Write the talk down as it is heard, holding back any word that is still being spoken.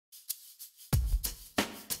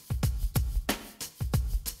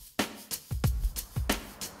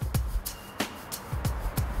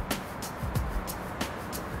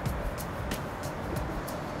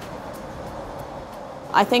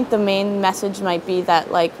I think the main message might be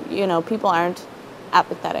that, like, you know, people aren't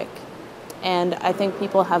apathetic. And I think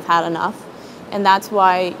people have had enough. And that's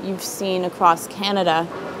why you've seen across Canada,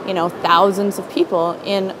 you know, thousands of people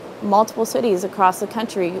in multiple cities across the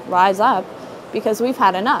country rise up, because we've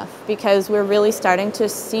had enough, because we're really starting to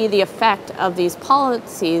see the effect of these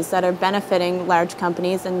policies that are benefiting large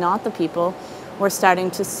companies and not the people. We're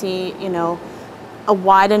starting to see, you know, a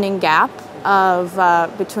widening gap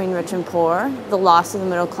of between rich and poor, the loss of the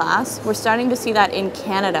middle class. We're starting to see that in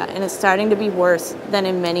Canada, and it's starting to be worse than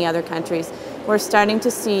in many other countries. We're starting to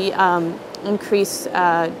see increased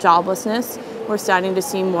joblessness. We're starting to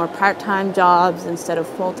see more part-time jobs instead of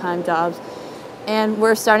full-time jobs. And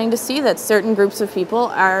we're starting to see that certain groups of people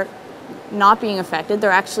are not being affected. They're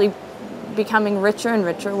actually becoming richer and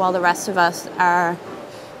richer, while the rest of us are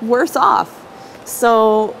worse off.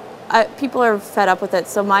 So people are fed up with it.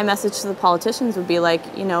 So my message to the politicians would be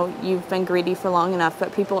like, you know, you've been greedy for long enough,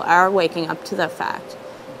 but people are waking up to that fact.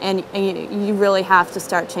 And you really have to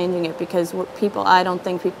start changing it, because I don't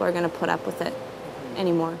think people are going to put up with it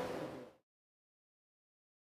anymore.